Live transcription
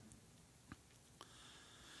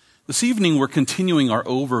This evening, we're continuing our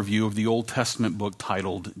overview of the Old Testament book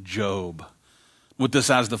titled Job. With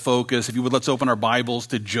this as the focus, if you would, let's open our Bibles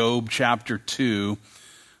to Job chapter 2.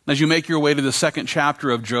 As you make your way to the second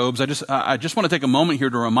chapter of Job, I just want to take a moment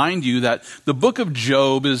here to remind you that the book of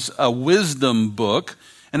Job is a wisdom book.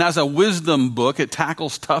 And as a wisdom book, it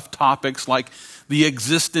tackles tough topics like the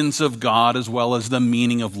existence of God as well as the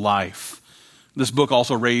meaning of life. This book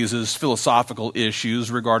also raises philosophical issues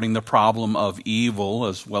regarding the problem of evil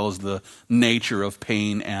as well as the nature of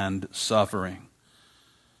pain and suffering.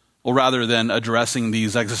 Well, rather than addressing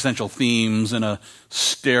these existential themes in a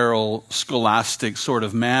sterile, scholastic sort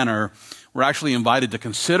of manner, we're actually invited to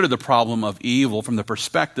consider the problem of evil from the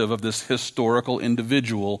perspective of this historical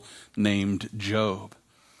individual named Job.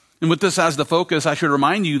 And with this as the focus, I should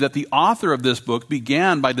remind you that the author of this book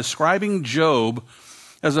began by describing Job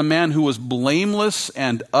as a man who was blameless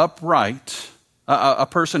and upright, a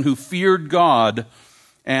person who feared God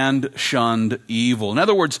and shunned evil. In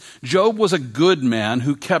other words, Job was a good man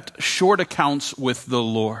who kept short accounts with the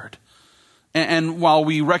Lord. And while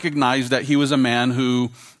we recognize that he was a man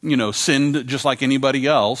who, sinned just like anybody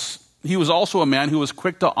else, he was also a man who was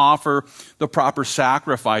quick to offer the proper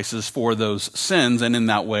sacrifices for those sins, and in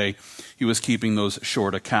that way, he was keeping those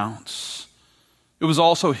short accounts. It was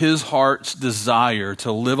also his heart's desire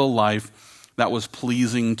to live a life that was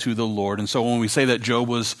pleasing to the Lord. And so when we say that Job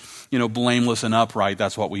was, blameless and upright,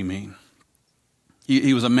 that's what we mean.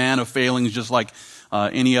 He was a man of failings just like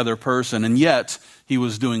any other person, and yet he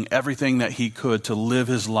was doing everything that he could to live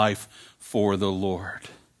his life for the Lord.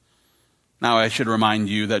 Now, I should remind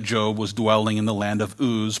you that Job was dwelling in the land of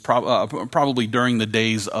Uz, probably during the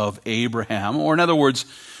days of Abraham. Or in other words,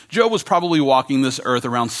 Job was probably walking this earth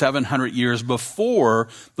around 700 years before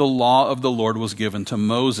the law of the Lord was given to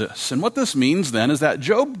Moses. And what this means then is that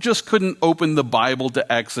Job just couldn't open the Bible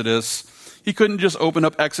to Exodus. He couldn't just open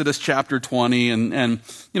up Exodus chapter 20 and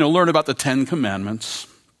learn about the 10 Commandments.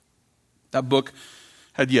 That book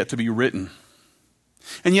had yet to be written.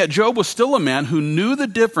 And yet Job was still a man who knew the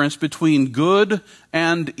difference between good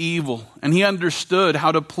and evil, and he understood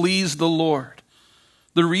how to please the Lord.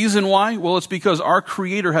 The reason why? Well, it's because our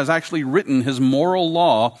Creator has actually written his moral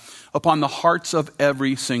law upon the hearts of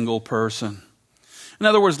every single person. In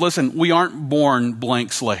other words, listen, we aren't born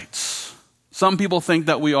blank slates. Some people think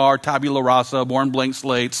that we are tabula rasa, born blank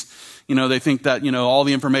slates. They think that, all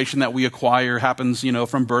the information that we acquire happens,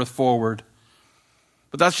 from birth forward.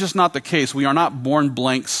 But that's just not the case. We are not born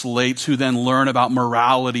blank slates who then learn about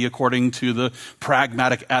morality according to the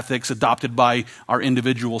pragmatic ethics adopted by our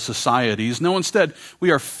individual societies. No, instead,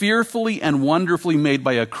 we are fearfully and wonderfully made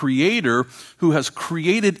by a Creator who has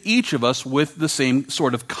created each of us with the same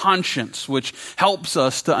sort of conscience, which helps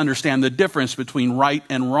us to understand the difference between right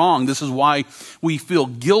and wrong. This is why we feel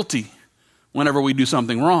guilty whenever we do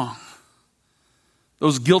something wrong.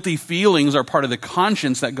 Those guilty feelings are part of the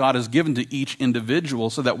conscience that God has given to each individual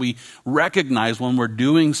so that we recognize when we're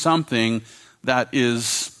doing something that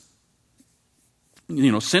is,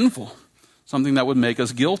 sinful, something that would make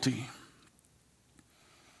us guilty.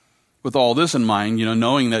 With all this in mind,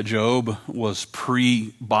 knowing that Job was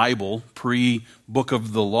pre-Bible, pre-book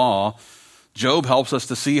of the law, Job helps us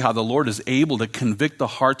to see how the Lord is able to convict the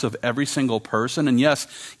hearts of every single person. And yes,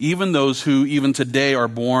 even those who even today are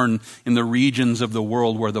born in the regions of the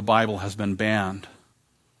world where the Bible has been banned.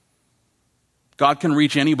 God can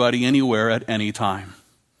reach anybody, anywhere, at any time.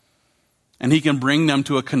 And he can bring them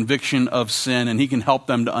to a conviction of sin, and he can help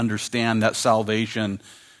them to understand that salvation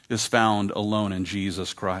is found alone in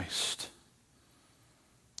Jesus Christ.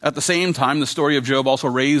 At the same time, the story of Job also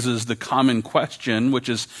raises the common question, which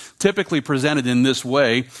is typically presented in this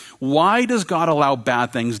way: why does God allow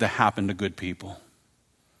bad things to happen to good people?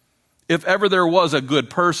 If ever there was a good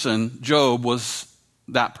person, Job was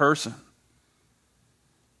that person.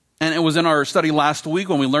 And it was in our study last week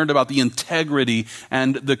when we learned about the integrity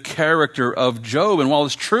and the character of Job. And while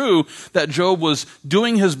it's true that Job was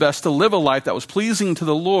doing his best to live a life that was pleasing to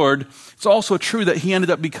the Lord, it's also true that he ended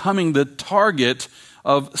up becoming the target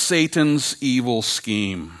of Satan's evil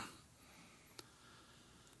scheme.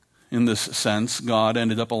 In this sense, God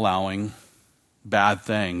ended up allowing bad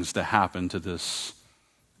things to happen to this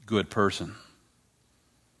good person.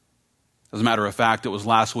 As a matter of fact, it was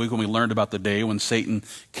last week when we learned about the day when Satan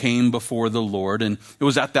came before the Lord, and it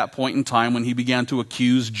was at that point in time when he began to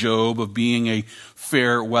accuse Job of being a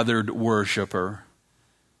fair-weathered worshiper.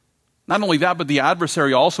 Not only that, but the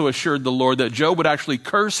adversary also assured the Lord that Job would actually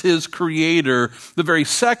curse his Creator the very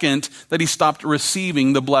second that he stopped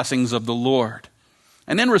receiving the blessings of the Lord.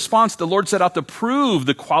 And in response, the Lord set out to prove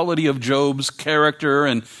the quality of Job's character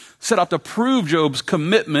and set out to prove Job's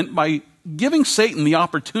commitment by giving Satan the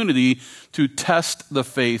opportunity to test the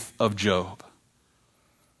faith of Job.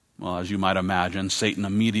 Well, as you might imagine, Satan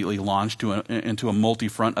immediately launched into a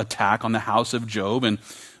multi-front attack on the house of Job, and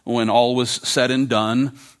when all was said and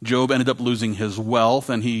done, Job ended up losing his wealth,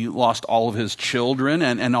 and he lost all of his children,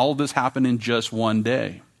 and all of this happened in just one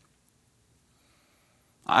day.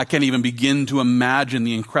 I can't even begin to imagine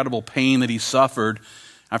the incredible pain that he suffered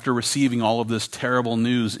after receiving all of this terrible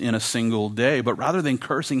news in a single day. But rather than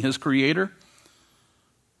cursing his Creator,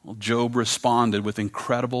 well, Job responded with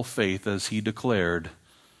incredible faith as he declared,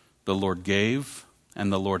 "The Lord gave,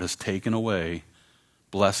 and the Lord has taken away.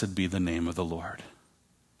 Blessed be the name of the Lord."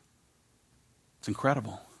 It's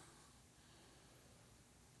incredible.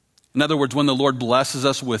 In other words, when the Lord blesses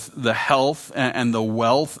us with the health and the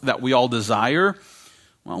wealth that we all desire,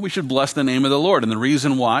 well, we should bless the name of the Lord. And the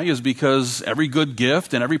reason why is because every good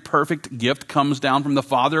gift and every perfect gift comes down from the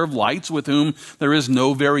Father of lights, with whom there is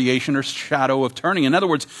no variation or shadow of turning. In other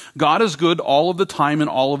words, God is good all of the time, and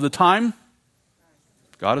all of the time,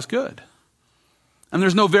 God is good. And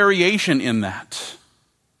there's no variation in that.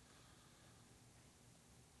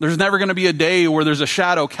 There's never going to be a day where there's a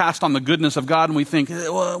shadow cast on the goodness of God and we think,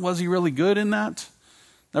 well, was he really good in that?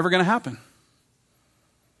 Never going to happen.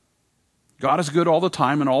 God is good all the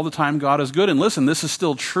time, and all the time God is good. And listen, this is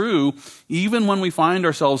still true even when we find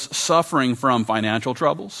ourselves suffering from financial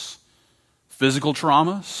troubles, physical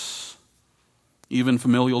traumas, even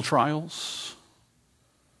familial trials.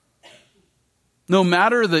 No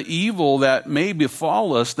matter the evil that may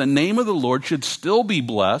befall us, the name of the Lord should still be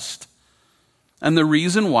blessed. And the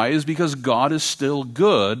reason why is because God is still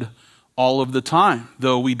good all of the time,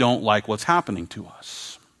 though we don't like what's happening to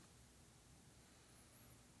us.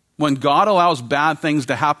 When God allows bad things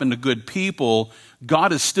to happen to good people,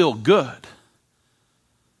 God is still good.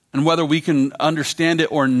 And whether we can understand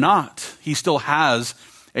it or not, he still has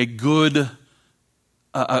a good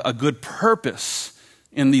purpose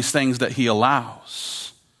in these things that he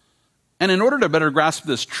allows. And in order to better grasp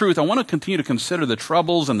this truth, I want to continue to consider the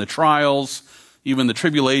troubles and the trials, even the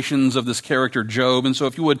tribulations of this character Job. And so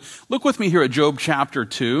if you would, look with me here at Job chapter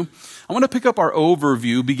 2. I want to pick up our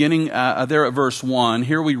overview beginning there at verse 1.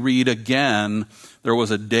 Here we read again, "There was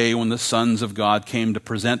a day when the sons of God came to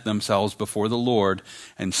present themselves before the Lord,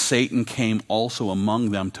 and Satan came also among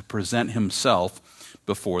them to present himself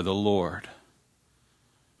before the Lord."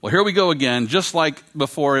 Well, here we go again. Just like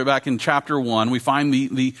before, back in chapter 1, we find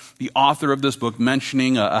the author of this book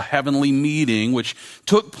mentioning a heavenly meeting which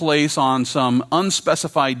took place on some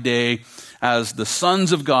unspecified day as the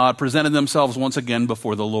sons of God presented themselves once again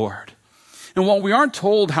before the Lord. And while we aren't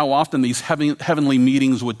told how often these heavenly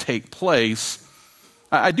meetings would take place,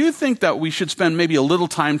 I do think that we should spend maybe a little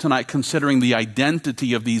time tonight considering the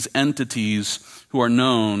identity of these entities who are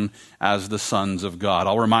known as the sons of God.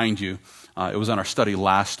 I'll remind you, it was in our study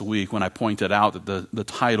last week when I pointed out that the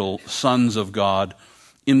title Sons of God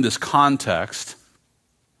in this context,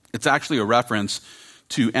 it's actually a reference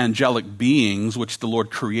to angelic beings which the Lord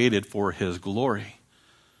created for his glory.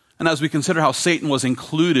 And as we consider how Satan was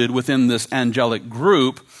included within this angelic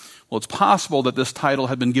group, well, it's possible that this title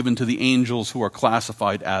had been given to the angels who are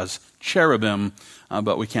classified as cherubim,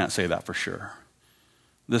 but we can't say that for sure.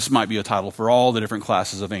 This might be a title for all the different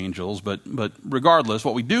classes of angels, but regardless,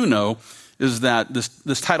 what we do know is that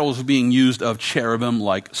this title is being used of cherubim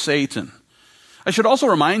like Satan. I should also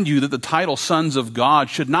remind you that the title Sons of God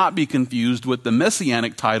should not be confused with the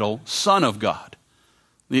messianic title Son of God.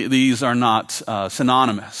 These are not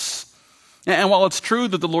synonymous. And while it's true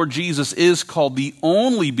that the Lord Jesus is called the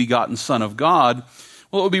only begotten Son of God,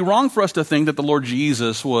 well, it would be wrong for us to think that the Lord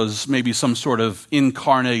Jesus was maybe some sort of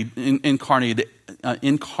incarnated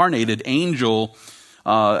angel,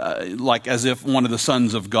 like as if one of the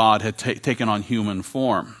sons of God had taken on human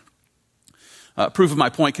form. Proof of my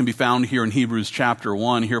point can be found here in Hebrews chapter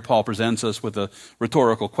 1. Here Paul presents us with a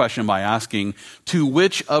rhetorical question by asking, "To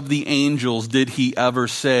which of the angels did he ever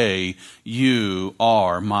say, 'You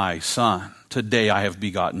are my son'? Today I have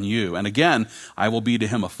begotten you. And again, I will be to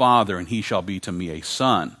him a father, and he shall be to me a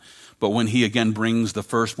son.' But when he again brings the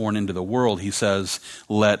firstborn into the world, he says,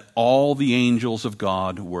 'Let all the angels of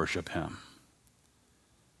God worship him.'"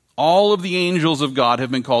 All of the angels of God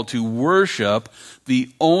have been called to worship the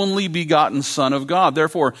only begotten Son of God.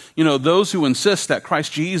 Therefore, those who insist that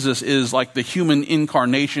Christ Jesus is like the human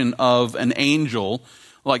incarnation of an angel,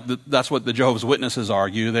 that's what the Jehovah's Witnesses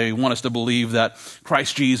argue. They want us to believe that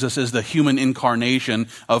Christ Jesus is the human incarnation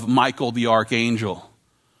of Michael the archangel.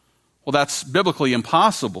 Well, that's biblically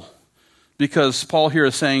impossible, because Paul here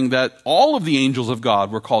is saying that all of the angels of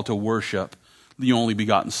God were called to worship the only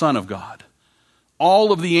begotten Son of God.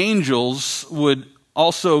 All of the angels would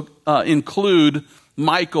also include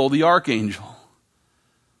Michael the archangel.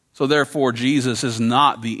 So therefore, Jesus is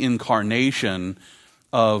not the incarnation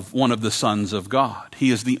of one of the sons of God.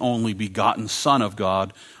 He is the only begotten Son of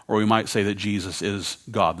God, or we might say that Jesus is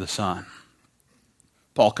God the Son.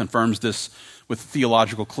 Paul confirms this with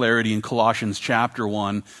theological clarity in Colossians chapter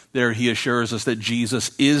 1. There he assures us that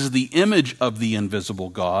Jesus is the image of the invisible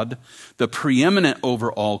God, the preeminent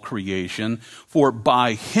over all creation. For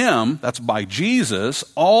by him, that's by Jesus,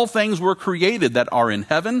 all things were created that are in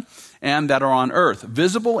heaven and that are on earth,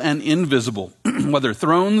 visible and invisible, whether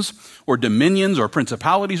thrones or dominions or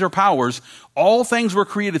principalities or powers, all things were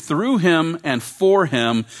created through him and for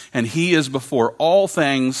him, and he is before all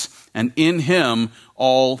things, and in him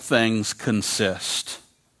all things consist.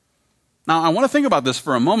 Now, I want to think about this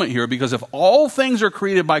for a moment here, because if all things are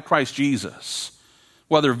created by Christ Jesus,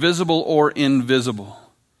 whether visible or invisible,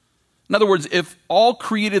 in other words, if all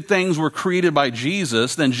created things were created by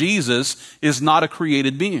Jesus, then Jesus is not a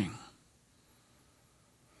created being.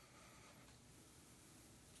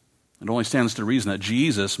 It only stands to reason that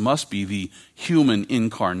Jesus must be the human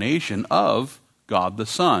incarnation of God the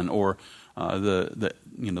Son, or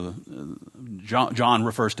John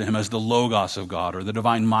refers to him as the Logos of God, or the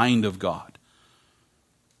divine mind of God.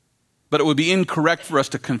 But it would be incorrect for us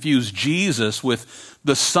to confuse Jesus with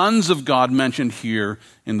the sons of God mentioned here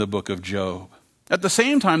in the book of Job. At the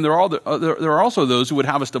same time, there are also those who would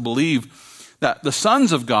have us to believe that the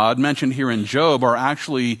sons of God mentioned here in Job are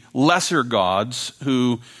actually lesser gods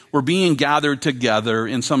who were being gathered together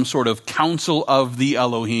in some sort of council of the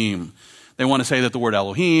Elohim. They want to say that the word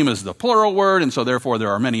Elohim is the plural word, and so therefore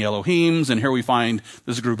there are many Elohims, and here we find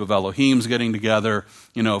this group of Elohims getting together,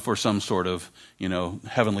 for some sort of,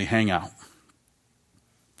 heavenly hangout.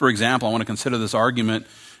 For example, I want to consider this argument.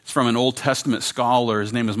 It's from an Old Testament scholar.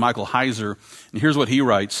 His name is Michael Heiser, and here's what he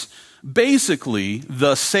writes. Basically,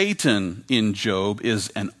 the Satan in Job is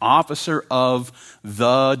an officer of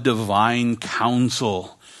the divine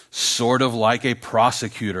council, sort of like a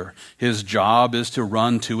prosecutor. His job is to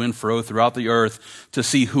run to and fro throughout the earth to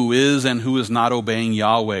see who is and who is not obeying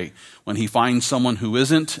Yahweh. When he finds someone who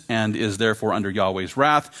isn't and is therefore under Yahweh's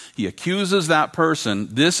wrath, he accuses that person.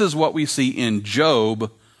 This is what we see in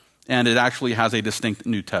Job, and it actually has a distinct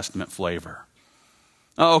New Testament flavor.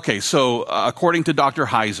 Okay, so according to Dr.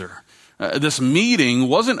 Heiser, this meeting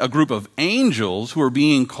wasn't a group of angels who were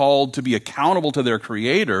being called to be accountable to their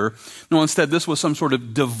creator. No, instead, this was some sort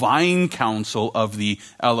of divine council of the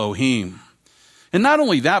Elohim. And not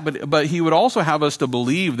only that, but he would also have us to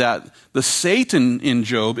believe that the Satan in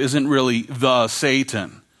Job isn't really the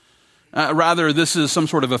Satan. Rather, this is some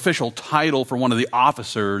sort of official title for one of the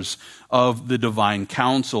officers of the divine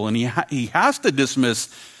council. And he has to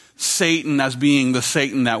dismiss Satan as being the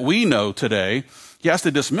Satan that we know today. He has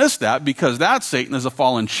to dismiss that because that Satan is a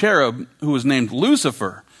fallen cherub who is named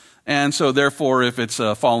Lucifer. And so therefore, if it's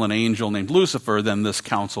a fallen angel named Lucifer, then this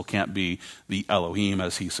council can't be the Elohim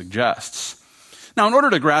as he suggests. Now, in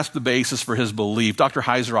order to grasp the basis for his belief, Dr.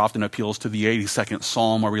 Heiser often appeals to the 82nd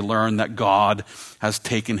Psalm, where we learn that God has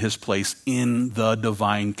taken his place in the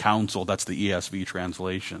divine council. That's the ESV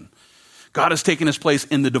translation. God has taken his place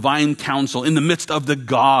in the divine council. In the midst of the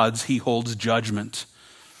gods, he holds judgment.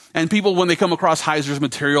 And people, when they come across Heiser's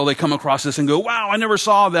material, they come across this and go, wow, I never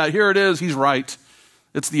saw that. Here it is. He's right.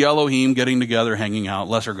 It's the Elohim getting together, hanging out,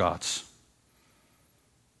 lesser gods.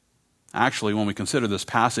 Actually, when we consider this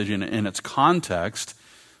passage in its context,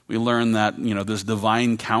 we learn that, this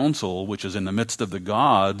divine council, which is in the midst of the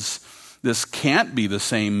gods, this can't be the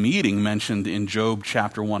same meeting mentioned in Job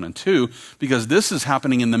chapter 1 and 2, because this is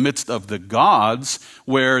happening in the midst of the gods,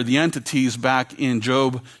 where the entities back in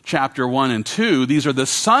Job chapter 1 and 2, these are the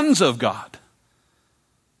sons of God.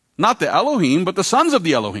 Not the Elohim, but the sons of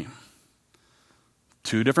the Elohim.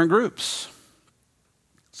 Two different groups.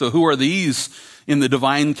 So who are these in the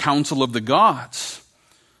divine council of the gods?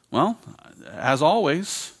 Well, as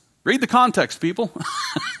always, read the context, people.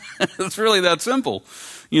 It's really that simple.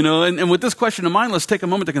 And with this question in mind, let's take a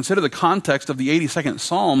moment to consider the context of the 82nd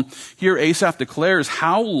Psalm. Here, Asaph declares,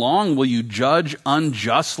 how long will you judge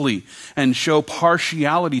unjustly and show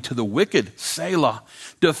partiality to the wicked? Selah.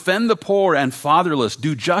 Defend the poor and fatherless.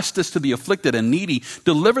 Do justice to the afflicted and needy.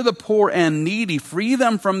 Deliver the poor and needy. Free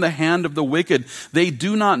them from the hand of the wicked. They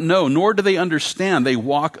do not know, nor do they understand. They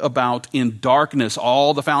walk about in darkness.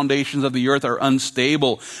 All the foundations of the earth are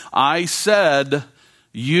unstable. I said,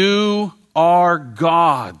 you are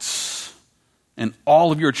gods, and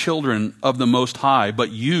all of your children of the Most High, but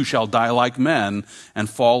you shall die like men and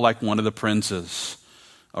fall like one of the princes.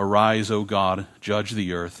 Arise, O God, judge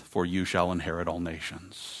the earth, for you shall inherit all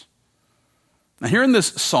nations. Now, here in this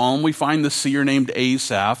psalm, we find the seer named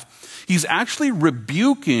Asaph. He's actually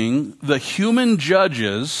rebuking the human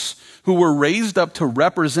judges who were raised up to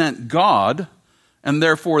represent God, and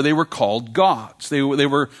therefore they were called gods. They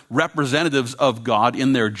were representatives of God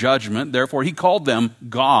in their judgment. Therefore, he called them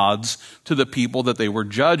gods to the people that they were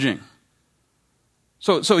judging.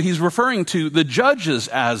 So he's referring to the judges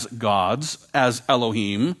as gods, as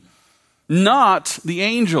Elohim, not the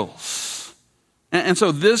angels. And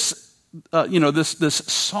so this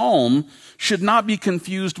psalm should not be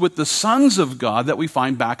confused with the sons of God that we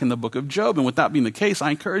find back in the book of Job. And with that being the case, I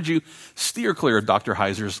encourage you, steer clear of Dr.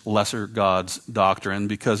 Heiser's lesser gods doctrine,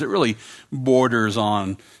 because it really borders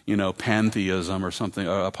on, pantheism or something,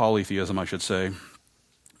 polytheism, I should say.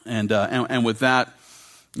 And with that,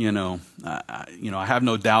 I have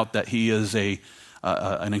no doubt that he is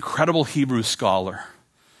an incredible Hebrew scholar.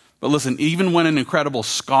 But listen, even when an incredible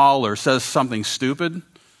scholar says something stupid,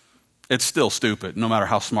 it's still stupid, no matter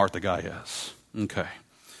how smart the guy is. Okay.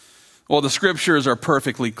 Well, the scriptures are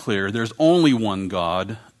perfectly clear. There's only one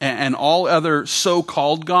God, and all other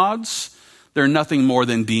so-called gods, they're nothing more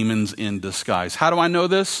than demons in disguise. How do I know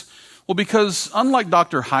this? Well, because unlike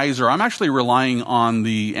Dr. Heiser, I'm actually relying on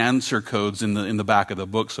the answer codes in the back of the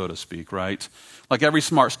book, so to speak, right? Like every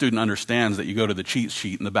smart student understands that you go to the cheat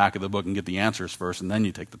sheet in the back of the book and get the answers first, and then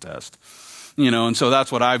you take the test. And so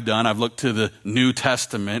that's what I've done. I've looked to the New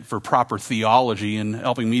Testament for proper theology and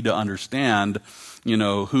helping me to understand,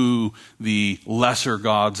 who the lesser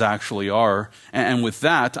gods actually are. And with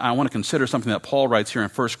that, I want to consider something that Paul writes here in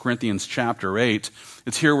 1 Corinthians chapter 8.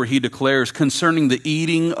 It's here where he declares, concerning the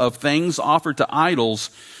eating of things offered to idols,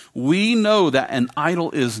 we know that an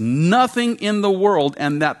idol is nothing in the world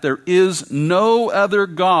and that there is no other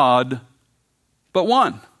God but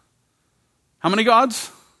one. How many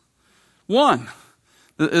gods? One.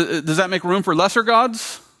 Does that make room for lesser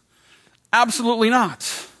gods? Absolutely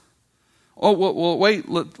not. Oh, well, wait,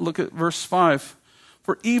 look at verse 5.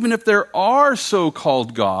 For even if there are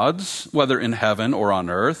so-called gods, whether in heaven or on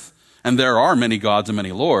earth, and there are many gods and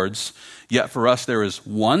many lords, yet for us there is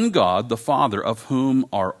one God, the Father, of whom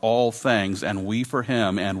are all things, and we for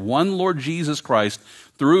him, and one Lord Jesus Christ,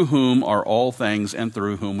 through whom are all things and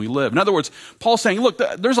through whom we live. In other words, Paul's saying, look,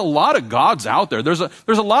 there's a lot of gods out there. There's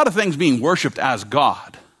a lot of things being worshiped as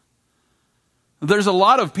God. There's a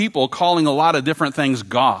lot of people calling a lot of different things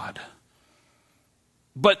God.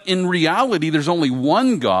 But in reality, there's only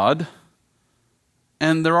one God,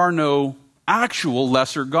 and there are no actual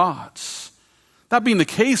lesser gods. That being the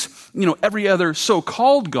case, every other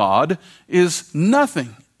so-called God is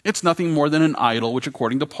nothing. It's nothing more than an idol, which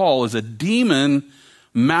according to Paul is a demon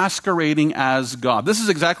masquerading as God. This is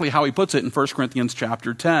exactly how he puts it in 1 Corinthians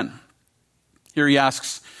chapter 10. Here he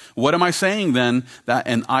asks, what am I saying then, that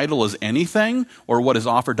an idol is anything, or what is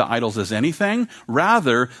offered to idols is anything?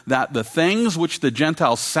 Rather, that the things which the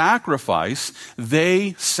Gentiles sacrifice,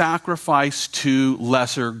 they sacrifice to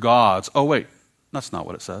lesser gods. Oh wait, that's not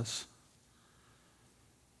what it says.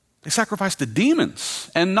 They sacrifice to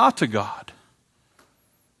demons and not to God.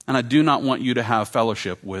 And I do not want you to have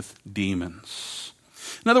fellowship with demons.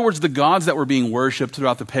 In other words, the gods that were being worshipped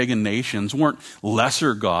throughout the pagan nations weren't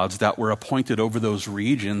lesser gods that were appointed over those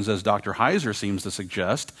regions, as Dr. Heiser seems to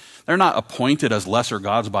suggest. They're not appointed as lesser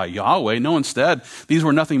gods by Yahweh. No, instead, these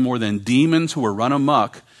were nothing more than demons who were run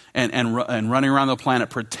amok and running around the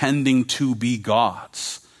planet pretending to be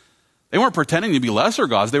gods. They weren't pretending to be lesser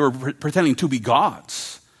gods. They were pretending to be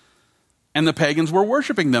gods. And the pagans were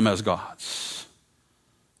worshiping them as gods.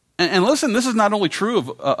 And listen, this is not only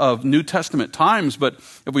true of New Testament times, but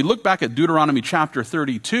if we look back at Deuteronomy chapter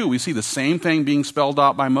 32, we see the same thing being spelled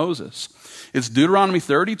out by Moses. It's Deuteronomy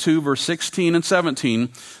 32, verse 16 and 17.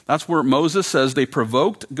 That's where Moses says they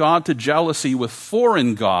provoked God to jealousy with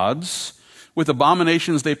foreign gods. With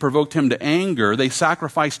abominations they provoked him to anger. They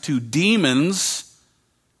sacrificed to demons,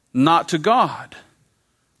 not to God.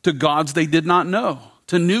 To gods they did not know.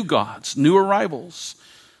 To new gods, new arrivals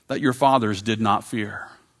that your fathers did not fear.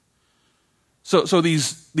 So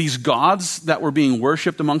these gods that were being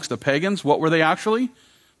worshipped amongst the pagans, what were they actually?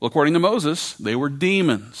 Well, according to Moses, they were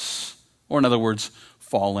demons, or in other words,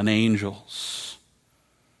 fallen angels.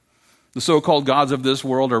 The so-called gods of this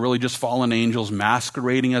world are really just fallen angels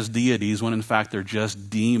masquerading as deities when in fact they're just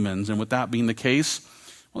demons. And with that being the case,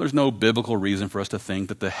 well, there's no biblical reason for us to think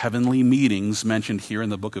that the heavenly meetings mentioned here in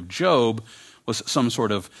the book of Job was some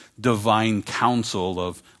sort of divine council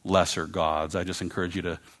of lesser gods. I just encourage you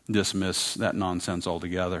to dismiss that nonsense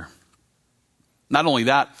altogether. Not only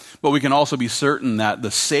that, but we can also be certain that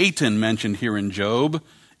the Satan mentioned here in Job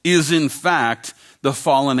is in fact the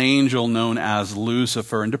fallen angel known as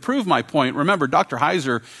Lucifer. And to prove my point, remember, Dr.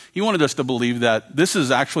 Heiser, he wanted us to believe that this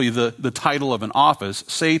is actually the title of an office,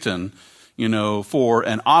 Satan, for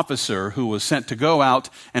an officer who was sent to go out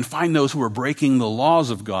and find those who were breaking the laws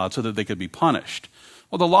of God so that they could be punished.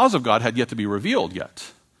 Well, the laws of God had yet to be revealed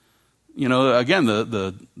yet. Again,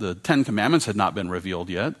 the Ten Commandments had not been revealed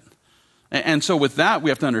yet. And so with that, we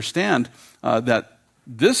have to understand that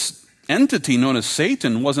this entity known as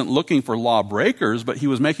Satan wasn't looking for lawbreakers, but he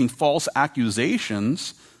was making false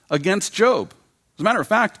accusations against Job. As a matter of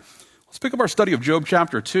fact, let's pick up our study of Job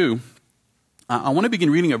chapter 2. I want to begin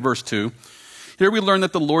reading at verse 2. Here we learn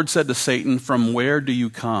that the Lord said to Satan, "From where do you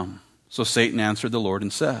come?" So Satan answered the Lord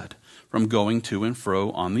and said, "From going to and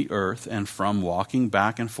fro on the earth, and from walking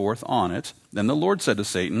back and forth on it." Then the Lord said to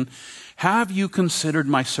Satan, "Have you considered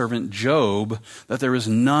my servant Job, that there is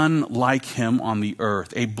none like him on the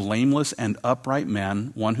earth, a blameless and upright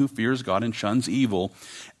man, one who fears God and shuns evil,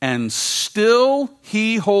 and still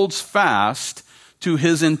he holds fast to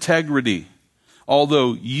his integrity,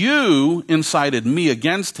 although you incited me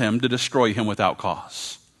against him to destroy him without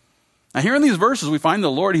cause." Now here in these verses, we find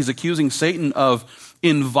the Lord, he's accusing Satan of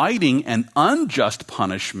inviting an unjust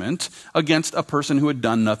punishment against a person who had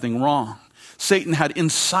done nothing wrong. Satan had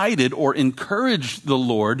incited or encouraged the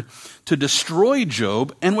Lord to destroy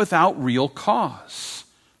Job, and without real cause.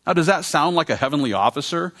 Now, does that sound like a heavenly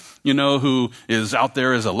officer, who is out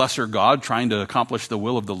there as a lesser God trying to accomplish the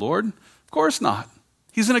will of the Lord? Of course not.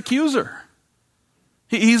 He's an accuser.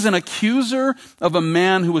 He's an accuser of a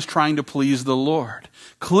man who was trying to please the Lord.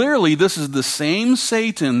 Clearly, this is the same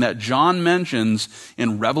Satan that John mentions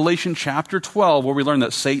in Revelation chapter 12, where we learn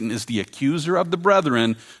that Satan is the accuser of the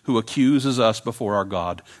brethren who accuses us before our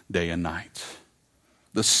God day and night.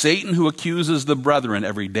 The Satan who accuses the brethren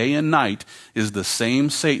every day and night is the same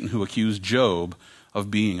Satan who accused Job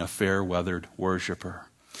of being a fair-weathered worshiper.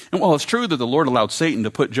 And while it's true that the Lord allowed Satan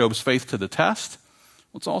to put Job's faith to the test,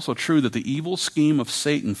 it's also true that the evil scheme of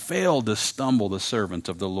Satan failed to stumble the servant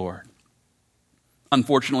of the Lord.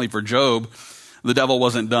 Unfortunately for Job, the devil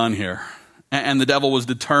wasn't done here. And the devil was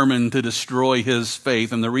determined to destroy his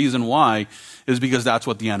faith. And the reason why is because that's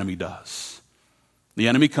what the enemy does. The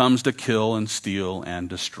enemy comes to kill and steal and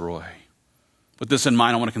destroy. With this in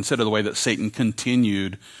mind, I want to consider the way that Satan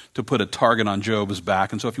continued to put a target on Job's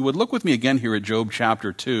back. And so if you would look with me again here at Job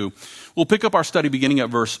chapter 2, we'll pick up our study beginning at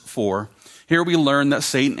verse 4. Here we learn that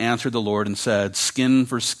Satan answered the Lord and said, "Skin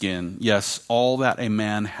for skin, yes, all that a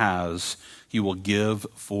man has, he will give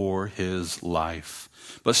for his life.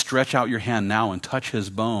 But stretch out your hand now and touch his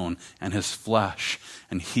bone and his flesh,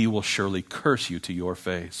 and he will surely curse you to your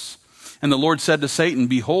face." And the Lord said to Satan,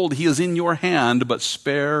 "Behold, he is in your hand, but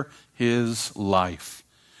spare his life."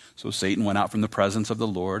 So Satan went out from the presence of the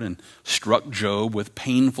Lord and struck Job with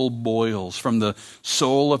painful boils from the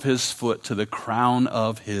sole of his foot to the crown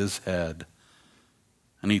of his head.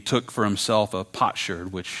 And he took for himself a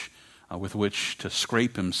potsherd with which to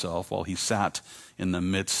scrape himself while he sat in the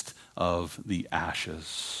midst of the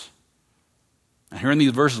ashes. Now here in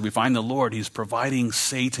these verses we find the Lord, he's providing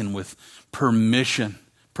Satan with permission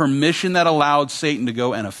that allowed Satan to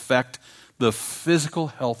go and affect the physical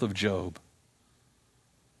health of Job.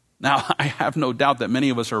 Now, I have no doubt that many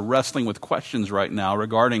of us are wrestling with questions right now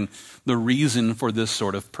regarding the reason for this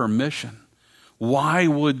sort of permission. Why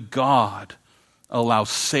would God allow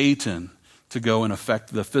Satan to go and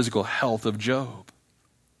affect the physical health of Job?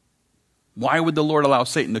 Why would the Lord allow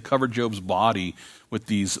Satan to cover Job's body with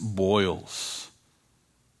these boils?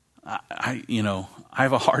 I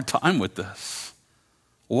have a hard time with this.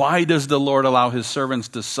 Why does the Lord allow his servants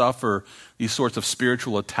to suffer these sorts of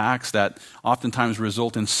spiritual attacks that oftentimes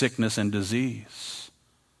result in sickness and disease?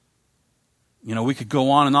 We could go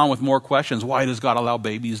on and on with more questions. Why does God allow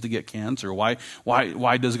babies to get cancer? Why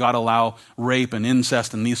does God allow rape and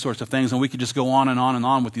incest and these sorts of things? And we could just go on and on and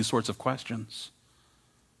on with these sorts of questions.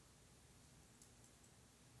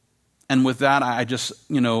 And with that, I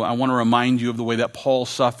want to remind you of the way that Paul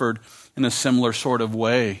suffered in a similar sort of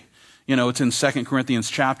way. It's in 2 Corinthians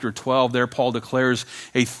chapter 12. There Paul declares,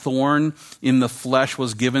 "A thorn in the flesh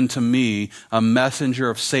was given to me, a messenger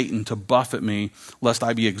of Satan to buffet me, lest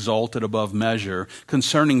I be exalted above measure.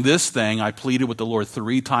 Concerning this thing, I pleaded with the Lord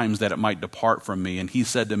 3 times that it might depart from me. And he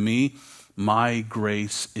said to me, my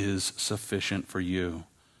grace is sufficient for you,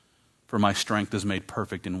 for my strength is made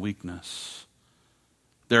perfect in weakness.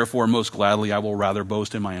 Therefore, most gladly, I will rather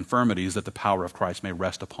boast in my infirmities, that the power of Christ may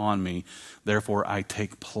rest upon me. Therefore, I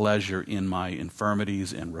take pleasure in my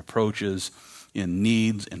infirmities and reproaches, in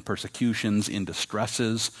needs and persecutions, in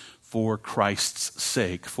distresses, for Christ's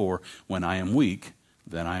sake. For when I am weak,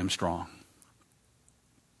 then I am strong."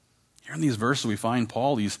 Here in these verses we find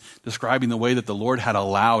Paul, he's describing the way that the Lord had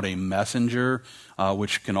allowed a messenger,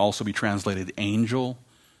 which can also be translated angel.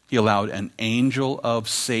 He allowed an angel of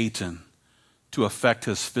Satan to affect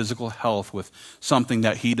his physical health with something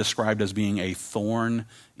that he described as being a thorn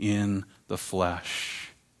in the flesh.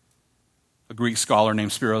 A Greek scholar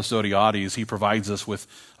named Spiros Zodhiates, he provides us with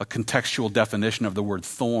a contextual definition of the word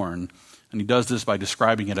thorn, and he does this by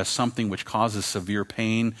describing it as something which causes severe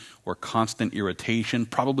pain or constant irritation,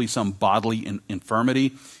 probably some bodily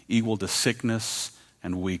infirmity equal to sickness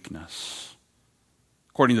and weakness.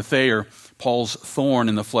 According to Thayer, Paul's thorn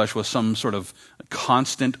in the flesh was some sort of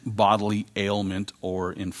constant bodily ailment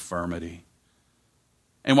or infirmity.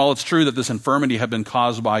 And while it's true that this infirmity had been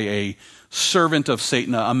caused by a servant of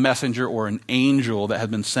Satan, a messenger or an angel that had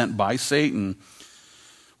been sent by Satan,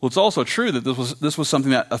 well, it's also true that this was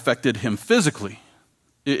something that affected him physically.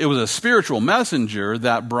 It was a spiritual messenger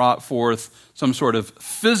that brought forth some sort of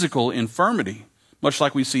physical infirmity, much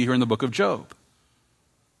like we see here in the book of Job.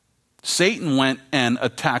 Satan went and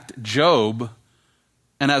attacked Job,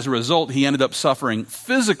 and as a result, he ended up suffering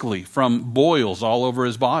physically from boils all over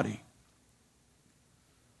his body.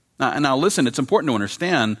 Now listen, it's important to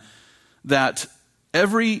understand that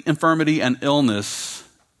every infirmity and illness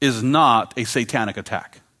is not a satanic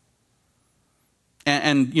attack.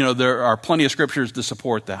 And you know, there are plenty of scriptures to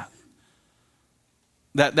support that.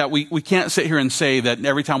 That we can't sit here and say that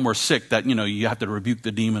every time we're sick that, you know, you have to rebuke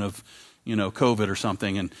the demon of, you know, COVID or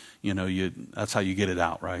something, and, you know, that's how you get it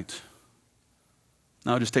out, right?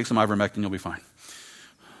 No, just take some ivermectin, you'll be fine.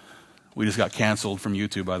 We just got canceled from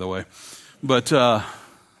YouTube, by the way. But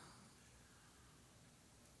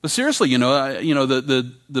seriously,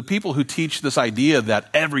 the people who teach this idea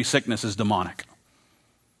that every sickness is demonic,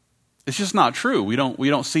 it's just not true. We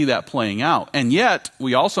don't see that playing out. And yet,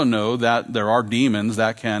 we also know that there are demons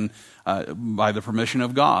that can, by the permission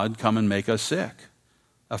of God, come and make us sick,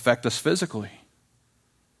 affect us physically.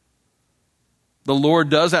 The Lord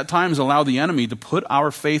does at times allow the enemy to put our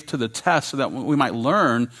faith to the test so that we might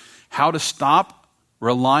learn how to stop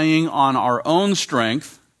relying on our own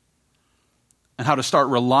strength and how to start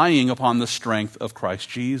relying upon the strength of Christ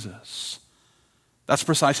Jesus. That's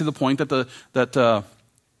precisely the point that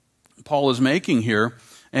Paul is making here,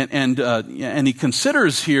 and he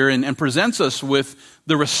considers here and presents us with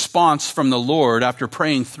the response from the Lord after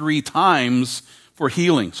praying 3 times for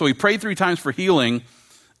healing. So he prayed 3 times for healing,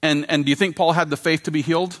 and do you think Paul had the faith to be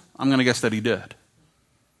healed? I'm going to guess that he did.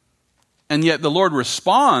 And yet the Lord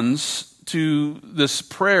responds to this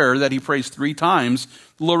prayer that he prays 3 times.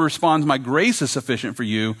 The Lord responds, "My grace is sufficient for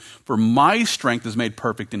you, for my strength is made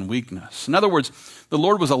perfect in weakness." In other words, the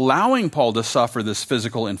Lord was allowing Paul to suffer this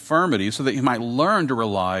physical infirmity so that he might learn to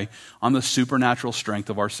rely on the supernatural strength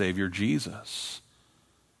of our Savior Jesus.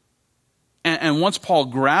 And once Paul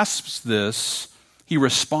grasps this, he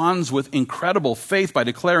responds with incredible faith by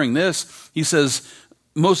declaring this. He says,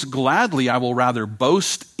 "Most gladly I will rather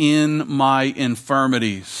boast in my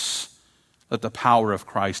infirmities, that the power of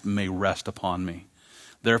Christ may rest upon me.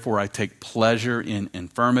 Therefore I take pleasure in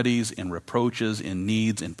infirmities, in reproaches, in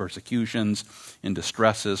needs, in persecutions, in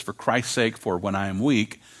distresses, for Christ's sake, for when I am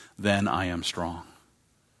weak, then I am strong."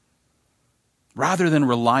 Rather than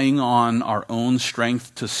relying on our own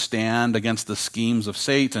strength to stand against the schemes of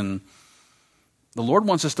Satan, the Lord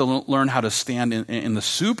wants us to learn how to stand in the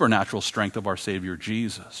supernatural strength of our Savior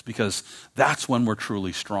Jesus, because that's when we're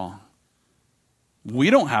truly strong.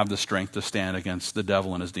 We don't have the strength to stand against the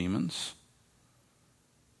devil and his demons.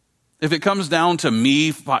 If it comes down to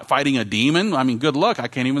me fighting a demon, I mean, good luck, I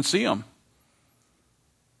can't even see him.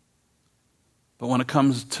 But when it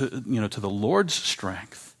comes to the Lord's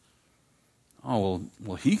strength, well,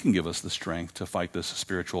 he can give us the strength to fight this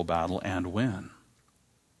spiritual battle and win.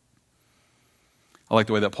 I like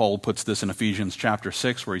the way that Paul puts this in Ephesians chapter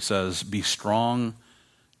 6, where he says, "Be strong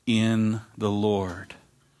in the Lord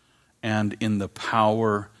and in the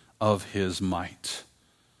power of his might.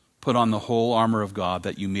 Put on the whole armor of God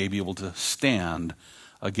that you may be able to stand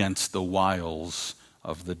against the wiles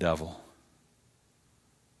of the devil."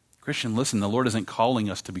 Christian, listen, the Lord isn't calling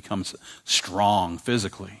us to become strong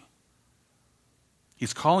physically.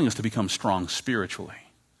 He's calling us to become strong spiritually.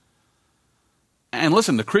 And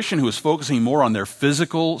listen, the Christian who is focusing more on their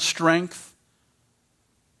physical strength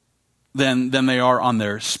than they are on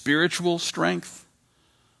their spiritual strength,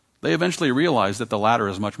 they eventually realize that the latter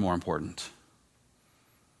is much more important.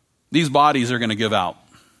 These bodies are going to give out.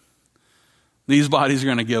 These bodies are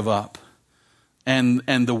going to give up. And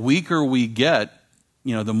the weaker we get,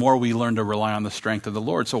 the more we learn to rely on the strength of the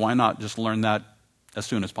Lord. So why not just learn that as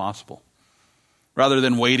soon as possible? rather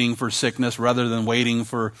than waiting for sickness, rather than waiting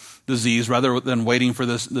for disease, rather than waiting for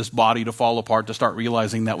this body to fall apart, to start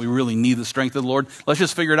realizing that we really need the strength of the Lord. Let's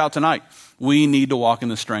just figure it out tonight. We need to walk in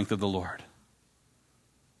the strength of the Lord.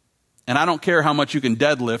 And I don't care how much you can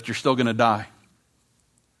deadlift, you're still going to die.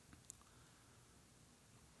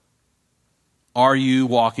 Are you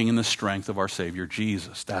walking in the strength of our Savior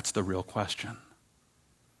Jesus? That's the real question.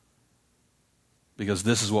 Because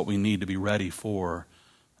this is what we need to be ready for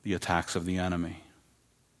the attacks of the enemy.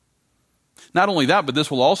 Not only that, but this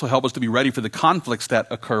will also help us to be ready for the conflicts that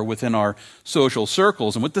occur within our social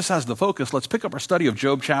circles. And with this as the focus, let's pick up our study of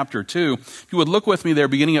Job chapter 2. If you would look with me there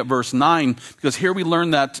beginning at verse 9, because here we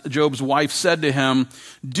learn that Job's wife said to him,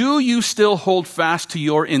 "Do you still hold fast to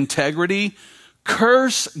your integrity?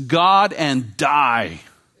 Curse God and die."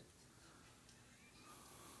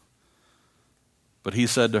 But he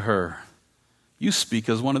said to her, "You speak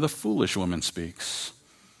as one of the foolish women speaks.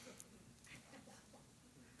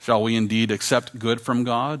 Shall we indeed accept good from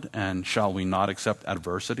God, and shall we not accept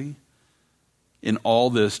adversity?" In all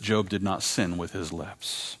this, Job did not sin with his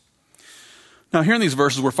lips. Now, here in these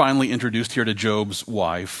verses, we're finally introduced here to Job's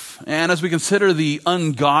wife. And as we consider the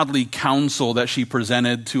ungodly counsel that she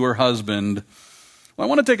presented to her husband, well, I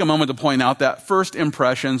want to take a moment to point out that first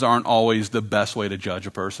impressions aren't always the best way to judge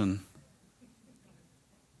a person.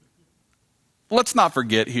 Let's not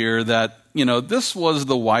forget here that, this was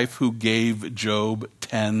the wife who gave Job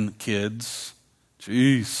 10 kids.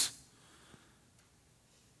 Jeez.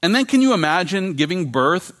 And then can you imagine giving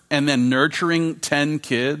birth and then nurturing 10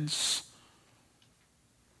 kids?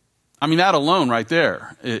 I mean, that alone right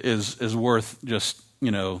there is worth just,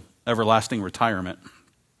 everlasting retirement.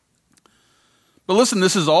 But listen,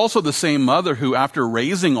 this is also the same mother who, after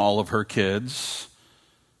raising all of her kids,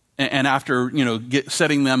 and after,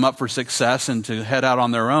 setting them up for success and to head out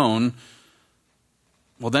on their own,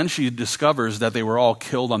 well, then she discovers that they were all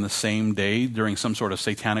killed on the same day during some sort of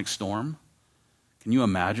satanic storm. Can you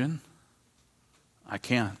imagine? I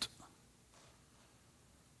can't.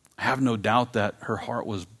 I have no doubt that her heart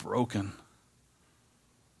was broken.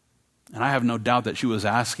 And I have no doubt that she was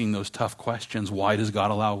asking those tough questions. Why does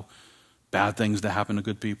God allow bad things to happen to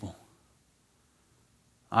good people?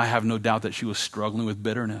 I have no doubt that she was struggling with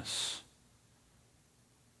bitterness,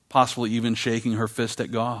 possibly even shaking her fist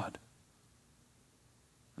at God.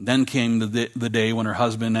 And then came the day when her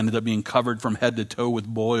husband ended up being covered from head to toe with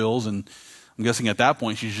boils, and I'm guessing at that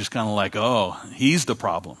point she's just kind of like, oh, he's the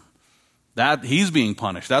problem. That he's being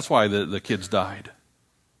punished. That's why the kids died.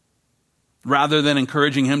 Rather than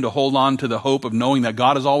encouraging him to hold on to the hope of knowing that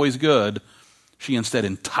God is always good, she instead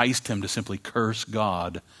enticed him to simply curse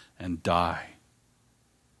God and die.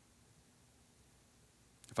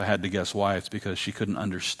 If I had to guess why, it's because she couldn't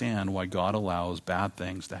understand why God allows bad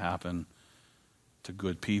things to happen to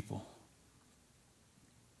good people.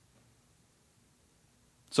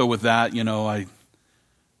 So with that, in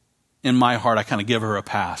my heart, I kind of give her a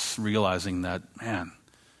pass, realizing that, man,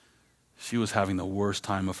 she was having the worst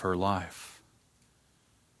time of her life.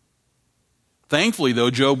 Thankfully, though,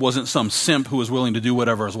 Job wasn't some simp who was willing to do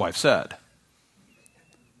whatever his wife said.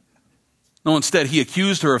 No, instead, he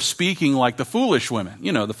accused her of speaking like the foolish women.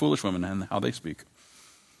 The foolish women and how they speak.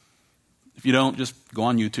 If you don't, just go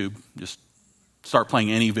on YouTube. Just start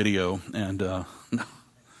playing any video and no.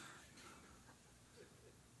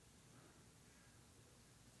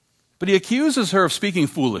 But he accuses her of speaking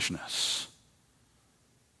foolishness.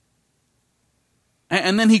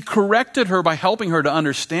 And then he corrected her by helping her to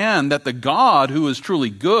understand that the God who is truly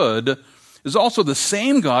good is also the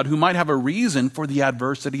same God who might have a reason for the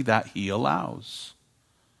adversity that he allows.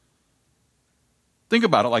 Think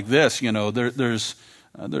about it like this,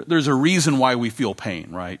 there's a reason why we feel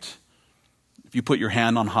pain, right? If you put your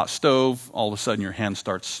hand on a hot stove, all of a sudden your hand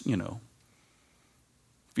starts,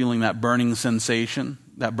 feeling that burning sensation.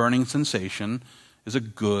 That burning sensation is a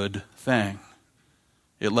good thing.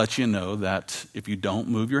 It lets you know that if you don't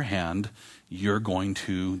move your hand, you're going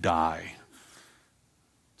to die.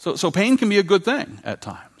 So pain can be a good thing at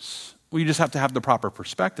times. We just have to have the proper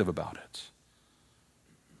perspective about it.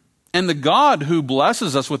 And the God who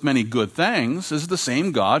blesses us with many good things is the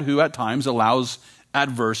same God who at times allows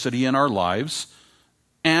adversity in our lives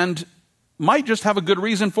and might just have a good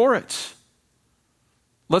reason for it.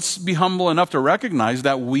 Let's be humble enough to recognize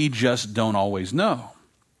that we just don't always know.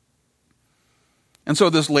 And so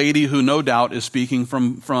this lady who no doubt is speaking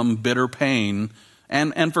from bitter pain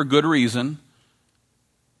and for good reason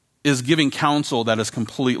is giving counsel that is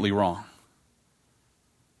completely wrong.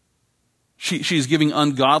 She's giving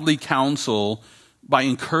ungodly counsel by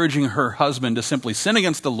encouraging her husband to simply sin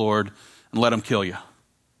against the Lord and let him kill you.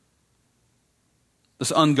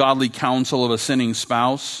 this ungodly counsel of a sinning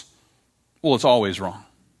spouse, well, it's always wrong.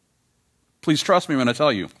 Please trust me when I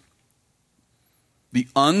tell you. The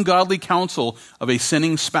ungodly counsel of a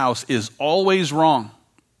sinning spouse is always wrong.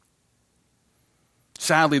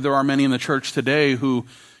 Sadly, there are many in the church today who,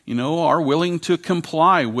 are willing to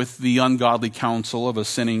comply with the ungodly counsel of a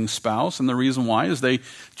sinning spouse. And the reason why is they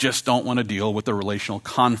just don't want to deal with the relational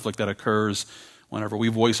conflict that occurs whenever we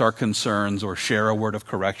voice our concerns or share a word of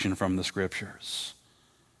correction from the Scriptures.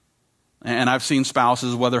 And I've seen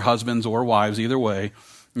spouses, whether husbands or wives, either way,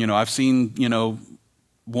 I've seen,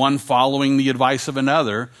 one following the advice of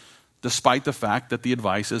another, despite the fact that the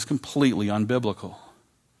advice is completely unbiblical.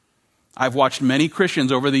 I've watched many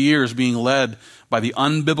Christians over the years being led by the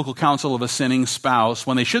unbiblical counsel of a sinning spouse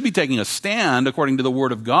when they should be taking a stand according to the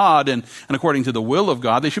Word of God and according to the will of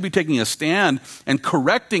God. They should be taking a stand and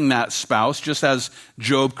correcting that spouse just as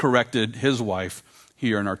Job corrected his wife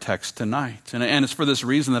here in our text tonight. And it's for this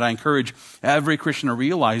reason that I encourage every Christian to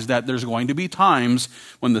realize that there's going to be times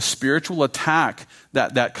when the spiritual attack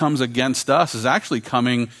that comes against us is actually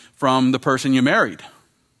coming from the person you married.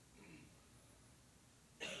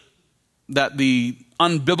 That the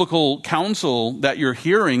unbiblical counsel that you're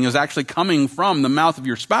hearing is actually coming from the mouth of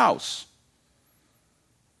your spouse.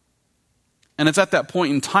 And it's at that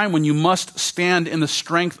point in time when you must stand in the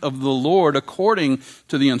strength of the Lord according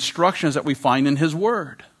to the instructions that we find in His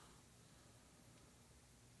Word.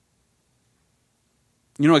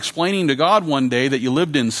 Explaining to God one day that you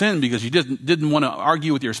lived in sin because you didn't want to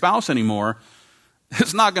argue with your spouse anymore,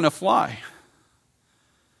 it's not going to fly.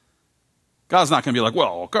 God's not going to be like,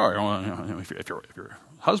 well, okay, if your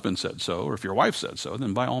husband said so, or if your wife said so,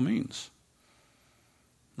 then by all means.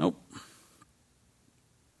 Nope.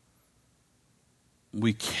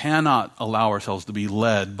 We cannot allow ourselves to be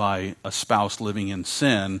led by a spouse living in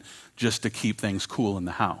sin just to keep things cool in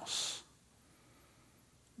the house.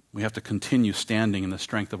 We have to continue standing in the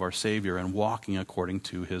strength of our Savior and walking according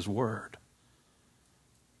to His Word.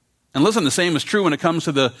 And listen, the same is true when it comes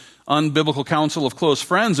to the unbiblical counsel of close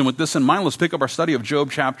friends. And with this in mind, let's pick up our study of Job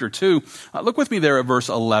chapter 2. Look with me there at verse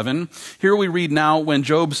 11. Here we read now, when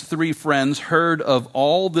Job's 3 friends heard of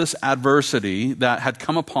all this adversity that had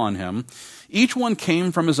come upon him, each one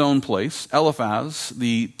came from his own place: Eliphaz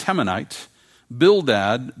the Temanite,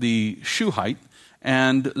 Bildad the Shuhite,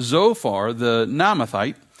 and Zophar the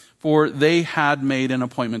Naamathite, for they had made an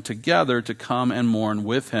appointment together to come and mourn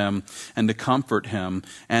with him and to comfort him.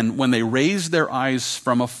 And when they raised their eyes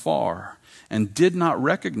from afar and did not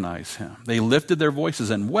recognize him, they lifted their voices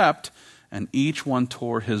and wept, and each one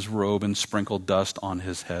tore his robe and sprinkled dust on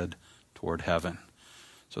his head toward heaven.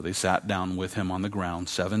 So they sat down with him on the ground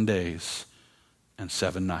 7 days and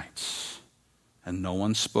 7 nights. And no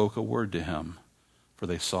one spoke a word to him, for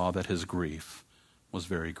they saw that his grief was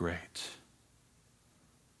very great.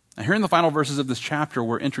 Now, here in the final verses of this chapter,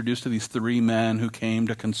 we're introduced to these 3 men who came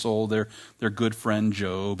to console their good friend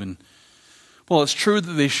Job. And, well, it's true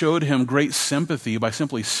that they showed him great sympathy by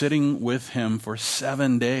simply sitting with him for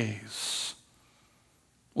 7 days.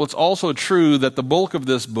 Well, it's also true that the bulk of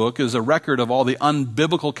this book is a record of all the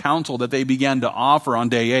unbiblical counsel that they began to offer on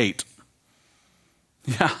day 8.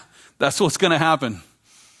 Yeah, that's what's going to happen.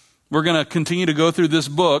 We're going to continue to go through this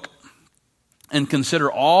book and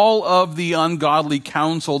consider all of the ungodly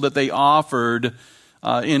counsel that they offered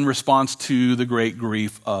in response to the great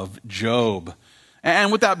grief of Job.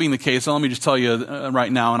 And with that being the case, let me just tell you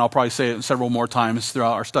right now, and I'll probably say it several more times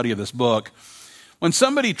throughout our study of this book, when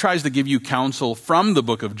somebody tries to give you counsel from the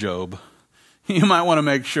book of Job, you might want to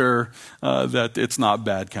make sure that it's not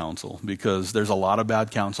bad counsel, because there's a lot of bad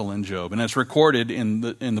counsel in Job, and it's recorded in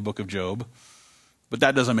the book of Job, but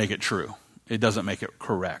that doesn't make it true. It doesn't make it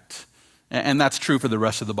correct. And that's true for the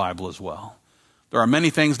rest of the Bible as well. There are many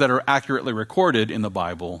things that are accurately recorded in the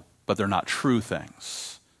Bible, but they're not true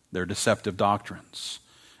things. They're deceptive doctrines.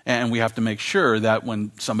 And we have to make sure that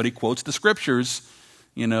when somebody quotes the Scriptures,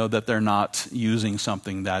 that they're not using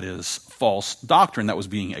something that is false doctrine that was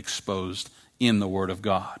being exposed in the Word of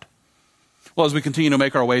God. Well, as we continue to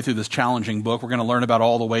make our way through this challenging book, we're going to learn about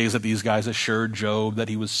all the ways that these guys assured Job that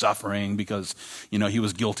he was suffering because, he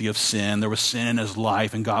was guilty of sin. There was sin in his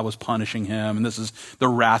life and God was punishing him. And this is the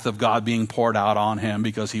wrath of God being poured out on him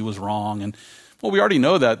because he was wrong. And, well, we already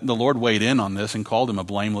know that the Lord weighed in on this and called him a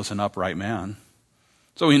blameless and upright man.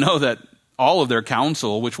 So we know that all of their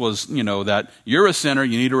counsel, which was, that you're a sinner,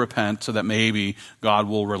 you need to repent so that maybe God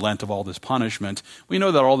will relent of all this punishment. We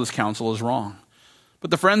know that all this counsel is wrong. But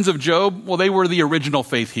the friends of Job, well, they were the original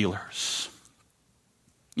faith healers.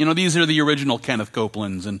 These are the original Kenneth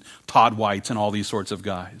Copelands and Todd Whites and all these sorts of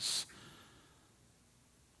guys.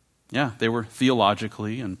 Yeah, they were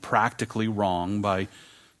theologically and practically wrong by,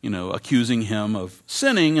 accusing him of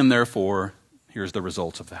sinning, and therefore, here's the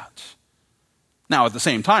results of that. Now, at the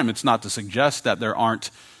same time, it's not to suggest that there aren't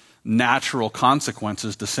natural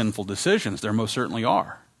consequences to sinful decisions. There most certainly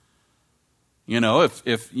are.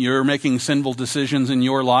 If you're making sinful decisions in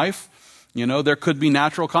your life, there could be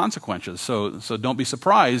natural consequences. So don't be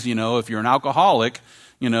surprised, if you're an alcoholic,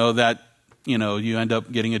 that, you end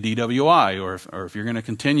up getting a DWI, or if you're going to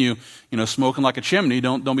continue, smoking like a chimney,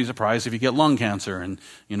 don't be surprised if you get lung cancer. And,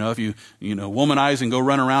 if you, womanize and go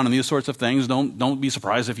run around and these sorts of things, don't be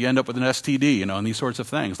surprised if you end up with an STD, and these sorts of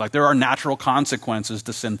things. Like, there are natural consequences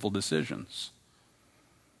to sinful decisions.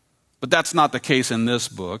 But that's not the case in this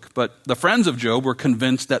book. But the friends of Job were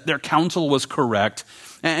convinced that their counsel was correct,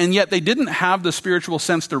 and yet they didn't have the spiritual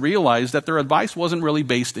sense to realize that their advice wasn't really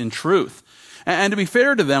based in truth. And to be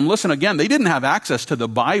fair to them, listen, again, they didn't have access to the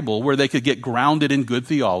Bible where they could get grounded in good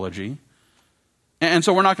theology. And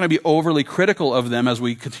so we're not going to be overly critical of them as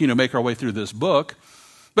we continue to make our way through this book.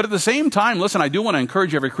 But at the same time, listen, I do want to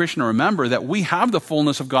encourage every Christian to remember that we have the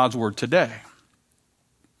fullness of God's word today.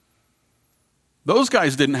 Those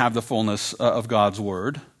guys didn't have the fullness of God's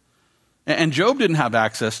word. And Job didn't have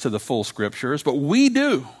access to the full scriptures, but we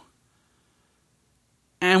do.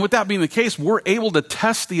 And with that being the case, we're able to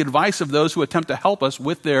test the advice of those who attempt to help us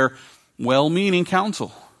with their well-meaning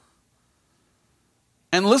counsel.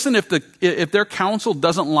 And listen, if their counsel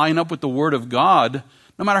doesn't line up with the word of God,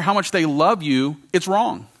 no matter how much they love you, it's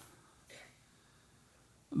wrong.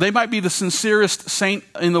 They might be the sincerest saint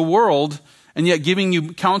in the world, and yet giving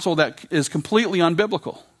you counsel that is completely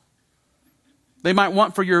unbiblical. They might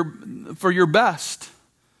want for your best,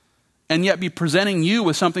 and yet be presenting you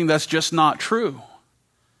with something that's just not true.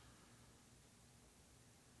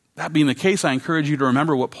 That being the case, I encourage you to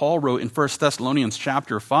remember what Paul wrote in 1 Thessalonians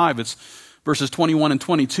chapter 5. It's verses 21 and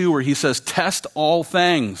 22 where he says, "Test all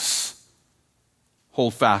things.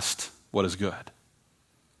 Hold fast what is good.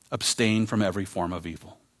 Abstain from every form of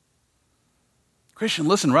evil." Christian,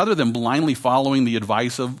 listen, rather than blindly following the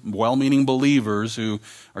advice of well-meaning believers who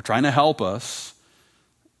are trying to help us,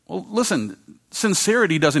 well, listen,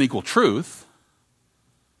 sincerity doesn't equal truth.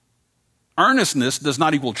 Earnestness does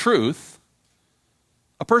not equal truth.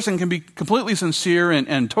 A person can be completely sincere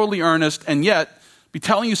and totally earnest and yet be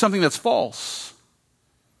telling you something that's false.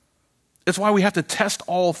 It's why we have to test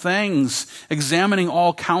all things, examining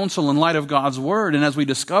all counsel in light of God's word. And as we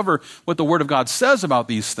discover what the word of God says about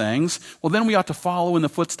these things, well, then we ought to follow in the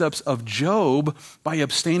footsteps of Job by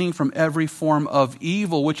abstaining from every form of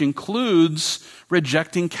evil, which includes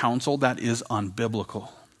rejecting counsel that is unbiblical.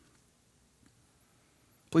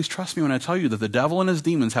 Please trust me when I tell you that the devil and his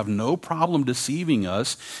demons have no problem deceiving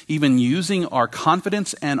us, even using our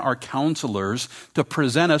confidence and our counselors to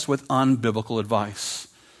present us with unbiblical advice.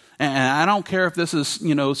 And I don't care if this is,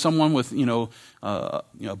 someone with, a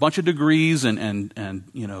bunch of degrees and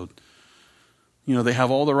they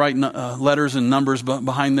have all the right letters and numbers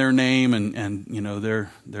behind their name and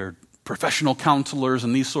they're professional counselors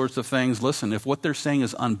and these sorts of things. Listen, if what they're saying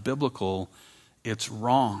is unbiblical, it's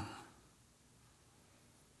wrong.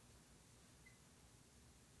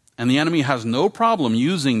 And the enemy has no problem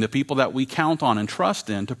using the people that we count on and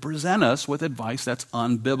trust in to present us with advice that's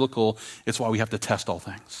unbiblical. It's why we have to test all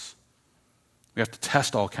things. We have to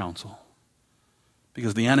test all counsel.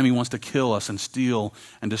 Because the enemy wants to kill us and steal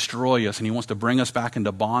and destroy us, and he wants to bring us back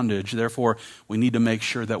into bondage. Therefore, we need to make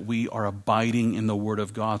sure that we are abiding in the Word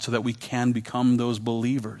of God so that we can become those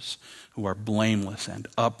believers who are blameless and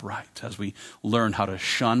upright as we learn how to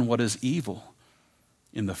shun what is evil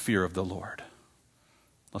in the fear of the Lord.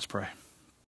 Let's pray.